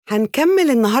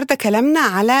هنكمل النهاردة كلامنا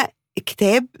على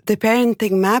كتاب The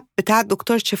Parenting Map بتاع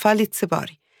الدكتور شيفالي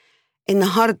تسباري.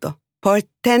 النهاردة Part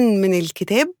 10 من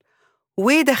الكتاب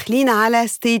وداخلين على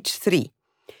Stage 3.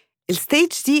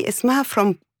 الستيج دي اسمها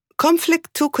From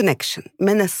Conflict to Connection،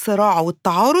 من الصراع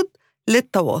والتعارض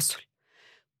للتواصل.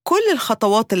 كل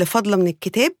الخطوات اللي فاضلة من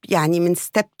الكتاب، يعني من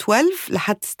Step 12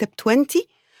 لحد Step 20،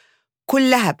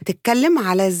 كلها بتتكلم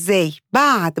على إزاي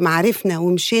بعد ما عرفنا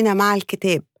ومشينا مع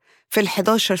الكتاب في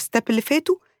ال11 ستيب اللي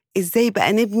فاتوا، إزاي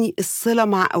بقى نبني الصلة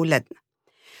مع أولادنا.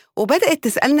 وبدأت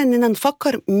تسألنا إننا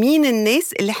نفكر مين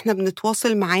الناس اللي إحنا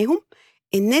بنتواصل معاهم،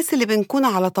 الناس اللي بنكون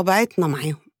على طبيعتنا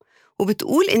معاهم.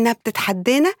 وبتقول إنها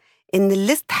بتتحدانا إن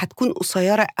الليست هتكون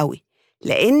قصيرة قوي،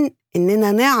 لأن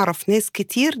إننا نعرف ناس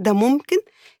كتير ده ممكن،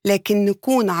 لكن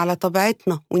نكون على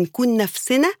طبيعتنا ونكون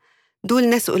نفسنا دول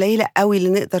ناس قليلة قوي اللي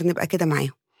نقدر نبقى كده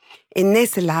معاهم.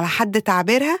 الناس اللي على حد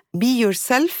تعبيرها be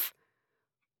yourself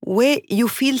و you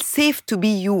feel safe to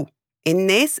be you،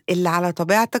 الناس اللي على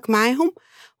طبيعتك معاهم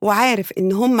وعارف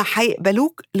إن هم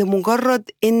هيقبلوك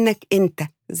لمجرد إنك أنت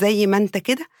زي ما أنت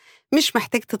كده، مش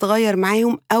محتاج تتغير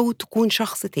معاهم أو تكون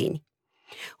شخص تاني.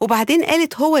 وبعدين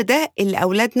قالت هو ده اللي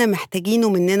أولادنا محتاجينه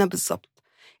مننا بالظبط،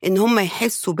 إن هم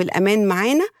يحسوا بالأمان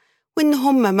معانا وإن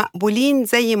هم مقبولين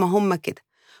زي ما هم كده.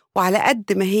 وعلى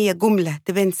قد ما هي جملة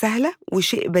تبان سهلة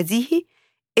وشيء بديهي،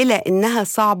 إلى إنها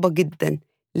صعبة جدا.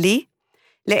 ليه؟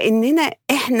 لأننا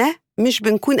إحنا مش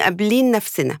بنكون قابلين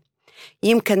نفسنا،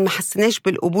 يمكن ما حسناش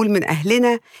بالقبول من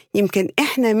أهلنا، يمكن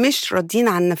إحنا مش راضيين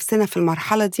عن نفسنا في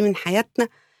المرحلة دي من حياتنا.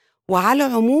 وعلى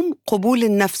عموم قبول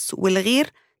النفس والغير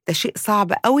ده شيء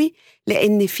صعب قوي،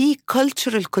 لأن في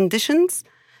cultural conditions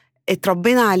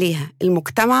اتربينا عليها.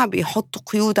 المجتمع بيحط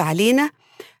قيود علينا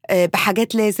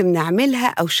بحاجات لازم نعملها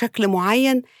أو شكل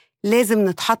معين لازم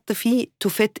نتحط فيه to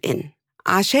fit in.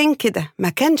 عشان كده ما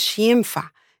كانش ينفع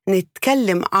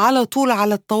نتكلم على طول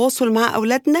على التواصل مع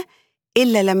أولادنا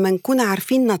إلا لما نكون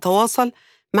عارفين نتواصل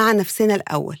مع نفسنا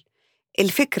الأول.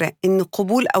 الفكرة إن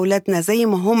قبول أولادنا زي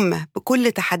ما هم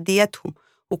بكل تحدياتهم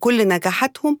وكل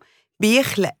نجاحاتهم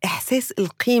بيخلق إحساس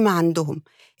القيمة عندهم.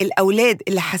 الأولاد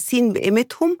اللي حاسين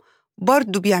بقيمتهم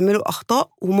برضو بيعملوا أخطاء،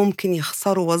 وممكن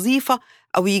يخسروا وظيفة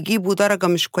أو يجيبوا درجة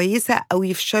مش كويسة أو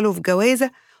يفشلوا في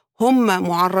جوازة. هم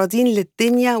معرضين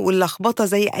للدنيا واللخبطة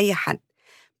زي أي حد،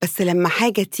 بس لما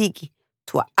حاجة تيجي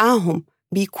توقعهم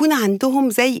بيكون عندهم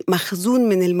زي مخزون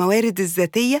من الموارد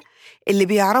الذاتية اللي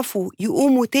بيعرفوا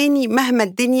يقوموا تاني مهما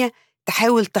الدنيا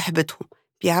تحاول تحبطهم،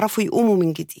 بيعرفوا يقوموا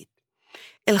من جديد.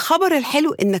 الخبر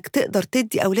الحلو إنك تقدر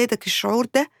تدي أولادك الشعور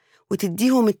ده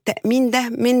وتديهم التأمين ده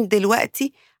من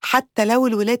دلوقتي، حتى لو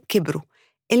الولاد كبروا.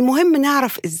 المهم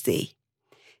نعرف إزاي.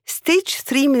 ستيج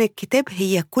 3 من الكتاب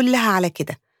هي كلها على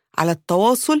كده، على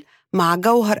التواصل مع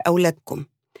جوهر أولادكم،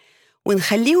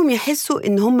 ونخليهم يحسوا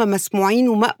إن هم مسموعين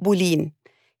ومقبولين.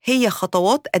 هي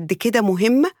خطوات قد كده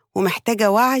مهمة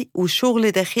ومحتاجة وعي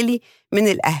وشغل داخلي من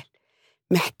الأهل.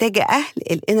 محتاجة أهل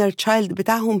الانر تشايلد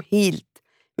بتاعهم هيلد،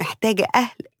 محتاجة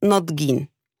أهل ناضجين.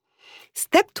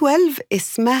 ستيب 12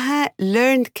 اسمها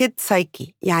Learn Kid Psyche،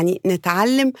 يعني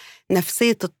نتعلم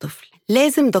نفسية الطفل.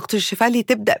 لازم دكتور شيفالي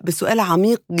تبدأ بسؤال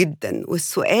عميق جدا،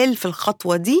 والسؤال في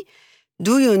الخطوة دي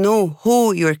Do you know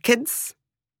who your kids؟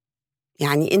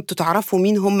 يعني أنتوا تعرفوا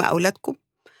مين هم أولادكم؟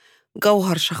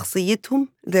 جوهر شخصيتهم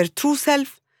their true self.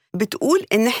 بتقول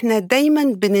إن إحنا دايماً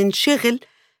بننشغل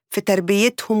في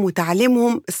تربيتهم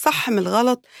وتعليمهم الصح من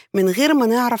الغلط من غير ما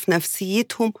نعرف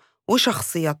نفسيتهم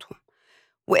وشخصياتهم.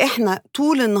 وإحنا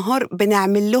طول النهار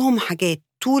بنعمل لهم حاجات،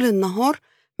 طول النهار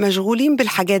مشغولين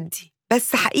بالحاجات دي،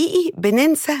 بس حقيقي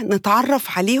بننسى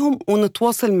نتعرف عليهم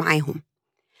ونتواصل معاهم.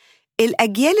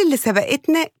 الأجيال اللي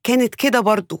سبقتنا كانت كده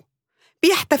برضو،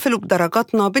 بيحتفلوا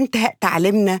بدرجاتنا، بانتهاء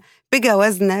تعليمنا،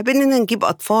 بجوازنا، بأننا نجيب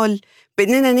أطفال،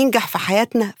 بأننا ننجح في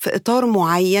حياتنا في إطار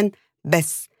معين،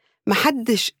 بس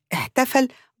محدش احتفل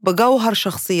بجوهر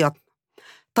شخصياتنا.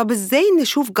 طب إزاي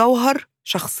نشوف جوهر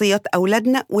شخصيات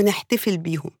أولادنا ونحتفل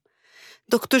بيهم؟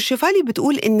 دكتور شيفالي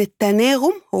بتقول إن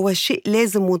التناغم هو شيء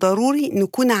لازم وضروري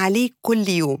نكون عليه كل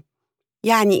يوم.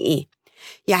 يعني إيه؟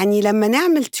 يعني لما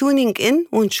نعمل tuning in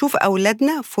ونشوف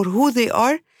أولادنا for who they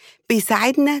are،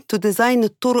 بيساعدنا تديزاين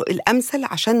الطرق الأمثل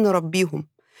عشان نربيهم،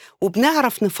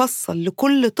 وبنعرف نفصل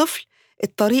لكل طفل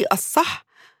الطريقة الصح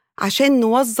عشان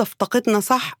نوظف طاقتنا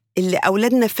صح اللي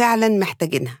أولادنا فعلا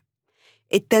محتاجينها.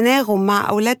 التناغم مع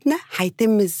أولادنا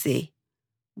هيتم إزاي؟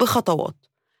 بخطوات.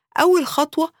 أول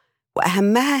خطوة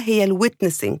وأهمها هي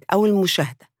الويتنسنج أو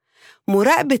المشاهدة،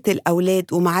 مراقبة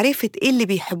الأولاد ومعرفة إيه اللي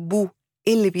بيحبوه،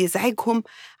 إيه اللي بيزعجهم،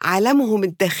 عالمهم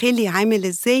الداخلي عامل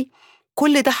إزاي.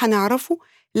 كل ده هنعرفه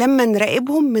لما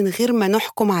نراقبهم من غير ما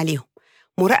نحكم عليهم،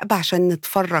 مراقبة عشان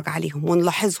نتفرج عليهم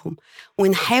ونلاحظهم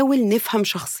ونحاول نفهم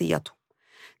شخصياتهم.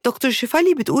 دكتور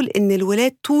شيفالي بتقول إن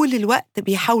الولاد طول الوقت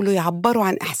بيحاولوا يعبروا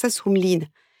عن إحساسهم لينا،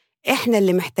 إحنا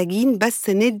اللي محتاجين بس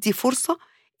ندي فرصة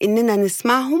إننا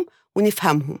نسمعهم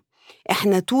ونفهمهم.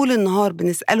 إحنا طول النهار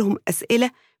بنسألهم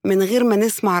أسئلة من غير ما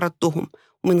نسمع ردهم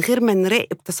ومن غير ما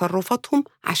نراقب تصرفاتهم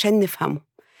عشان نفهمهم.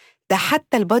 ده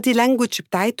حتى البادي لانجوج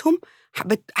بتاعتهم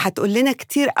هتقول لنا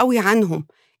كتير قوي عنهم،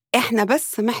 إحنا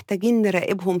بس محتاجين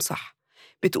نراقبهم صح.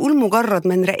 بتقول مجرد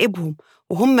ما نراقبهم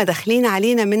وهم داخلين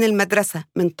علينا من المدرسة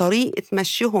من طريقة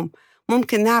مشيهم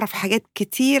ممكن نعرف حاجات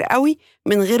كتير قوي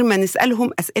من غير ما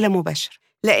نسألهم أسئلة مباشرة،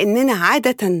 لأننا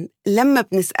عادة لما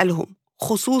بنسألهم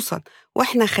خصوصاً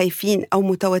وإحنا خايفين أو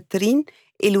متوترين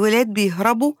الولاد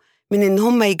بيهربوا من إن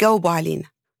هم يجاوبوا علينا.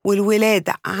 والولاد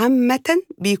عامة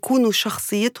بيكونوا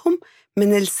شخصيتهم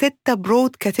من ال6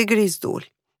 برود كاتيجوريز دول.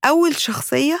 أول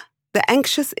شخصية The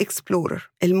Anxious Explorer،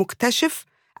 المكتشف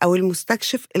أو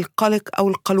المستكشف القلق أو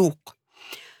القلوق،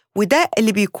 وده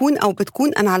اللي بيكون أو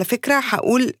بتكون، أنا على فكرة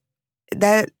هقول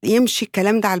ده يمشي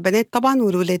الكلام ده على البنات طبعاً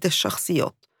والولاد.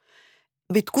 الشخصيات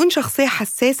بتكون شخصية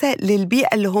حساسة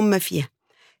للبيئة اللي هم فيها،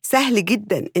 سهل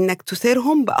جداً إنك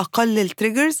تثيرهم بأقل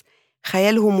التريجرز،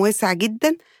 خيالهم واسع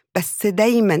جداً، بس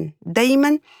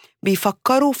دايماً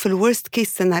بيفكروا في الورست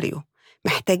كيس سيناريو،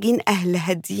 محتاجين أهل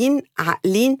هاديين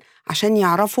عاقلين عشان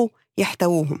يعرفوا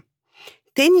يحتووهم.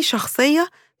 تاني شخصية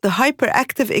The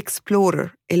Hyperactive Explorer،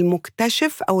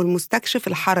 المكتشف أو المستكشف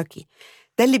الحركي،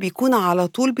 ده اللي بيكون على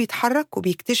طول بيتحرك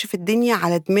وبيكتشف الدنيا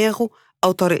على دماغه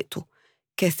أو طريقته،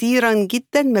 كثيراً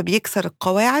جداً ما بيكسر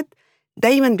القواعد،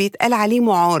 دايماً بيتقال عليه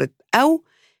معارض أو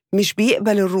مش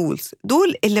بيقبل الرولز.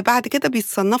 دول اللي بعد كده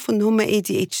بيتصنفوا إن هم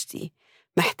ADHD،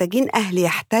 محتاجين أهل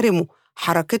يحترموا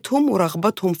حركتهم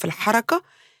ورغبتهم في الحركة،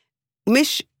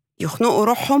 مش يخنقوا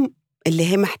روحهم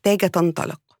اللي هي محتاجة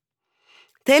تنطلق.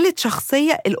 ثالث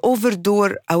شخصية الأوفر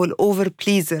دور أو الأوفر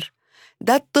بليزر،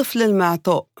 ده الطفل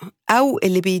المعطاء أو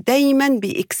اللي دايماً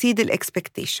بيكسيد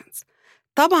الإكسبكتيشنز.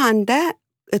 طبعاً ده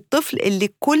الطفل اللي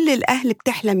كل الأهل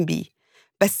بتحلم بيه،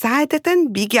 بس عادة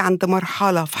بيجي عند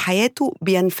مرحلة في حياته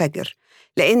بينفجر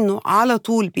لأنه على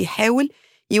طول بيحاول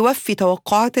يوفي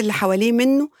توقعات اللي حواليه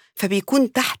منه،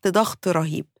 فبيكون تحت ضغط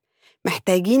رهيب.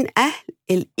 محتاجين أهل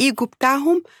الإيجو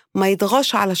بتاعهم ما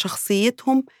يضغاش على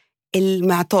شخصيتهم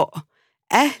المعطاءة،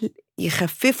 أهل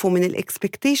يخففوا من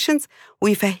الإكسبكتيشنز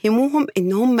ويفهموهم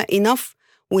إن هم إناف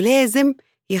ولازم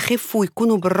يخفوا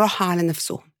ويكونوا بالراحة على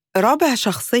نفسهم. رابع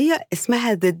شخصية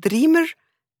اسمها The Dreamer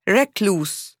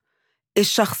Recluse،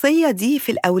 الشخصية دي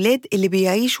في الأولاد اللي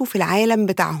بيعيشوا في العالم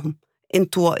بتاعهم،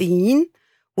 انطوائيين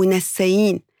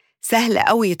ونسيين، سهل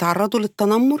قوي يتعرضوا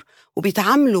للتنمر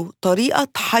وبيتعاملوا طريقة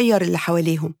تحير اللي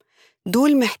حواليهم.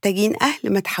 دول محتاجين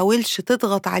أهل ما تحاولش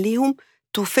تضغط عليهم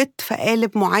تفت في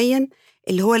قالب معين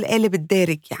اللي هو القالب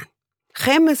الدارج يعني.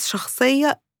 خامس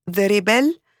شخصية The Rebel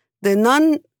The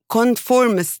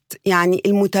Non-Conformist، يعني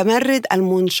المتمرد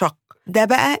المنشق، ده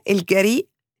بقى الجريء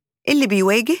اللي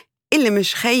بيواجه، اللي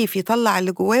مش خايف يطلع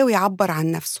اللي جواه ويعبر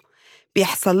عن نفسه.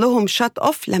 بيحصل لهم شات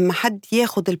أوف لما حد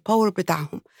ياخد الباور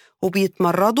بتاعهم،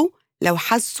 وبيتمردوا لو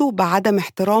حسوا بعدم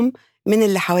احترام من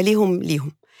اللي حواليهم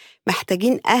ليهم.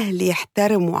 محتاجين أهل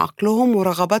يحترموا عقلهم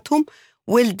ورغباتهم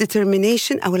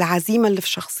والديترمينيشن أو العزيمة اللي في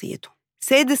شخصيتهم.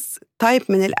 سادس تايب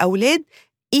من الأولاد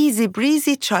easy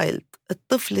breezy child،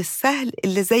 الطفل السهل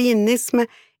اللي زي النسمة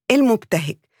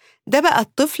المبتهج، ده بقى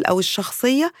الطفل أو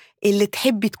الشخصية اللي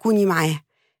تحبي تكوني معاه،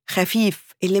 خفيف،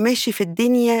 اللي ماشي في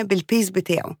الدنيا بالبيس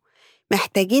بتاعه.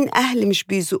 محتاجين أهل مش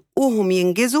بيزقوهم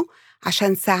ينجزوا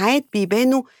عشان ساعات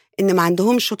بيبانوا إن ما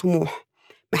عندهمش طموح.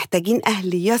 محتاجين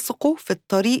أهل يثقوا في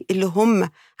الطريق اللي هم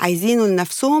عايزينه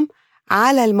لنفسهم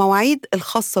على المواعيد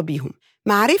الخاصة بيهم.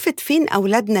 معرفة فين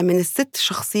أولادنا من ال6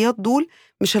 شخصيات دول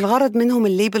مش الغرض منهم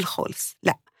الليبل خالص،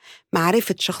 لأ،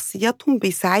 معرفة شخصياتهم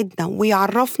بيساعدنا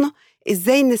ويعرفنا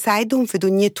إزاي نساعدهم في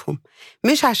دنيتهم،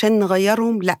 مش عشان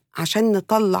نغيرهم، لأ، عشان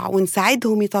نطلع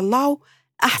ونساعدهم يطلعوا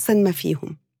أحسن ما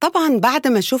فيهم. طبعاً بعد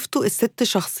ما شفتوا ال6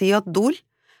 شخصيات دول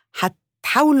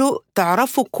هتحاولوا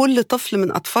تعرفوا كل طفل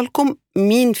من أطفالكم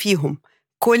مين فيهم.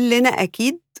 كلنا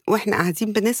أكيد وإحنا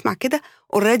قاعدين بنسمع كده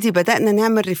already بدأنا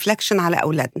نعمل ريفلكشن على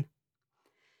أولادنا.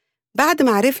 بعد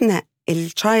ما عرفنا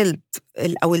التشايلد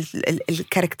أو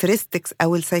الكاركترستكس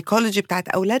أو السايكولوجي بتاعت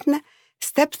أولادنا،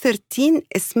 ستيب 13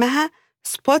 اسمها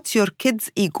spot your kids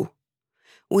ego.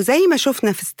 وزي ما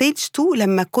شفنا في ستيج 2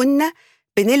 لما كنا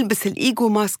بنلبس الإيجو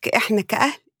ماسك إحنا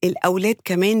كأهل، الأولاد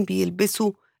كمان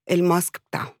بيلبسوا الماسك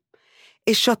بتاعهم.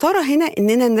 الشطارة هنا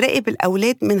إننا نراقب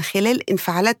الأولاد من خلال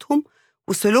انفعالاتهم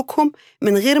وسلوكهم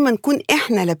من غير ما نكون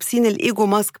إحنا لابسين الإيجو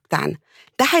ماسك بتاعنا،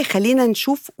 ده هيخلينا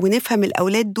نشوف ونفهم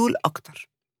الأولاد دول أكتر.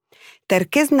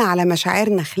 تركيزنا على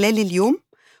مشاعرنا خلال اليوم،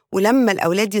 ولما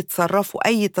الأولاد يتصرفوا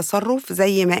أي تصرف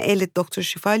زي ما قالت دكتور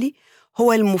شيفالي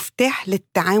هو المفتاح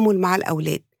للتعامل مع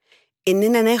الأولاد.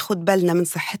 إننا ناخد بالنا من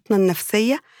صحتنا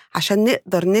النفسية عشان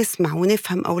نقدر نسمع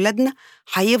ونفهم أولادنا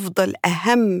هيفضل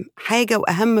أهم حاجة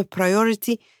وأهم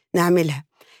priority نعملها.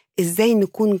 إزاي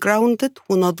نكون grounded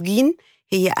وناضجين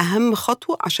هي أهم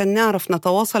خطوة عشان نعرف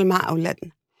نتواصل مع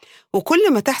أولادنا.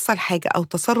 وكل ما تحصل حاجة أو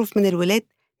تصرف من الولاد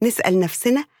نسأل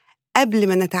نفسنا قبل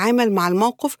ما نتعامل مع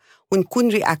الموقف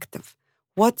ونكون reactive.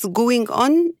 What's going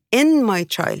on in my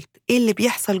child؟ إيه اللي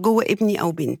بيحصل جوه ابني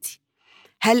أو بنتي؟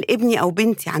 هل ابني أو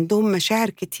بنتي عندهم مشاعر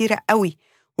كتيرة قوي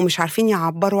ومش عارفين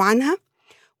يعبروا عنها؟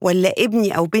 ولا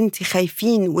ابني أو بنتي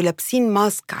خايفين ولابسين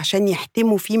ماسك عشان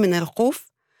يحتموا فيه من الخوف؟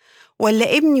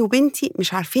 ولا ابني وبنتي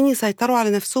مش عارفين يسيطروا على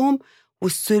نفسهم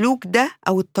والسلوك ده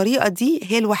أو الطريقة دي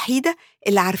هي الوحيدة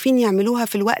اللي عارفين يعملوها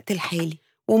في الوقت الحالي؟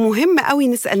 ومهم قوي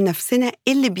نسأل نفسنا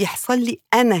إيه اللي بيحصل لي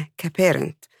أنا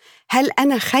كبارنت. هل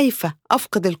أنا خايفة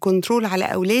أفقد الكنترول على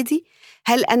أولادي؟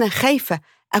 هل أنا خايفة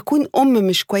أكون أم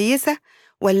مش كويسة؟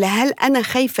 ولا هل أنا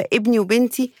خايفة ابني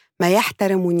وبنتي ما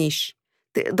يحترمونيش؟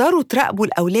 تقدروا تراقبوا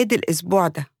الأولاد الأسبوع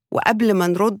ده، وقبل ما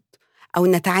نرد أو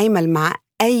نتعامل مع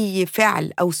أي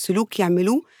فعل أو سلوك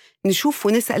يعملوه نشوف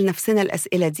ونسأل نفسنا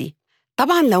الأسئلة دي.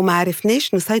 طبعاً لو ما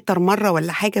عرفناش نسيطر مرة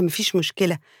ولا حاجة مفيش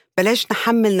مشكلة، بلاش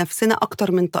نحمل نفسنا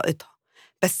أكتر من طاقتها.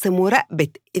 بس مراقبة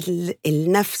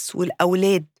النفس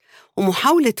والأولاد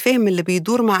ومحاولة فهم اللي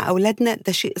بيدور مع أولادنا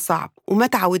ده شيء صعب وما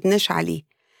تعودناش عليه.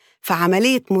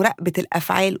 فعملية مراقبة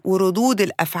الأفعال وردود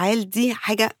الأفعال دي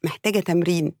حاجة محتاجة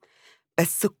تمرين.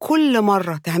 بس كل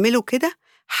مرة تعملوا كده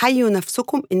حيوا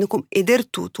نفسكم إنكم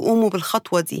قدرتوا تقوموا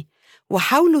بالخطوة دي،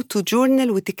 وحاولوا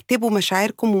تجورنال وتكتبوا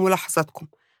مشاعركم وملاحظاتكم،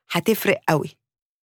 هتفرق قوي.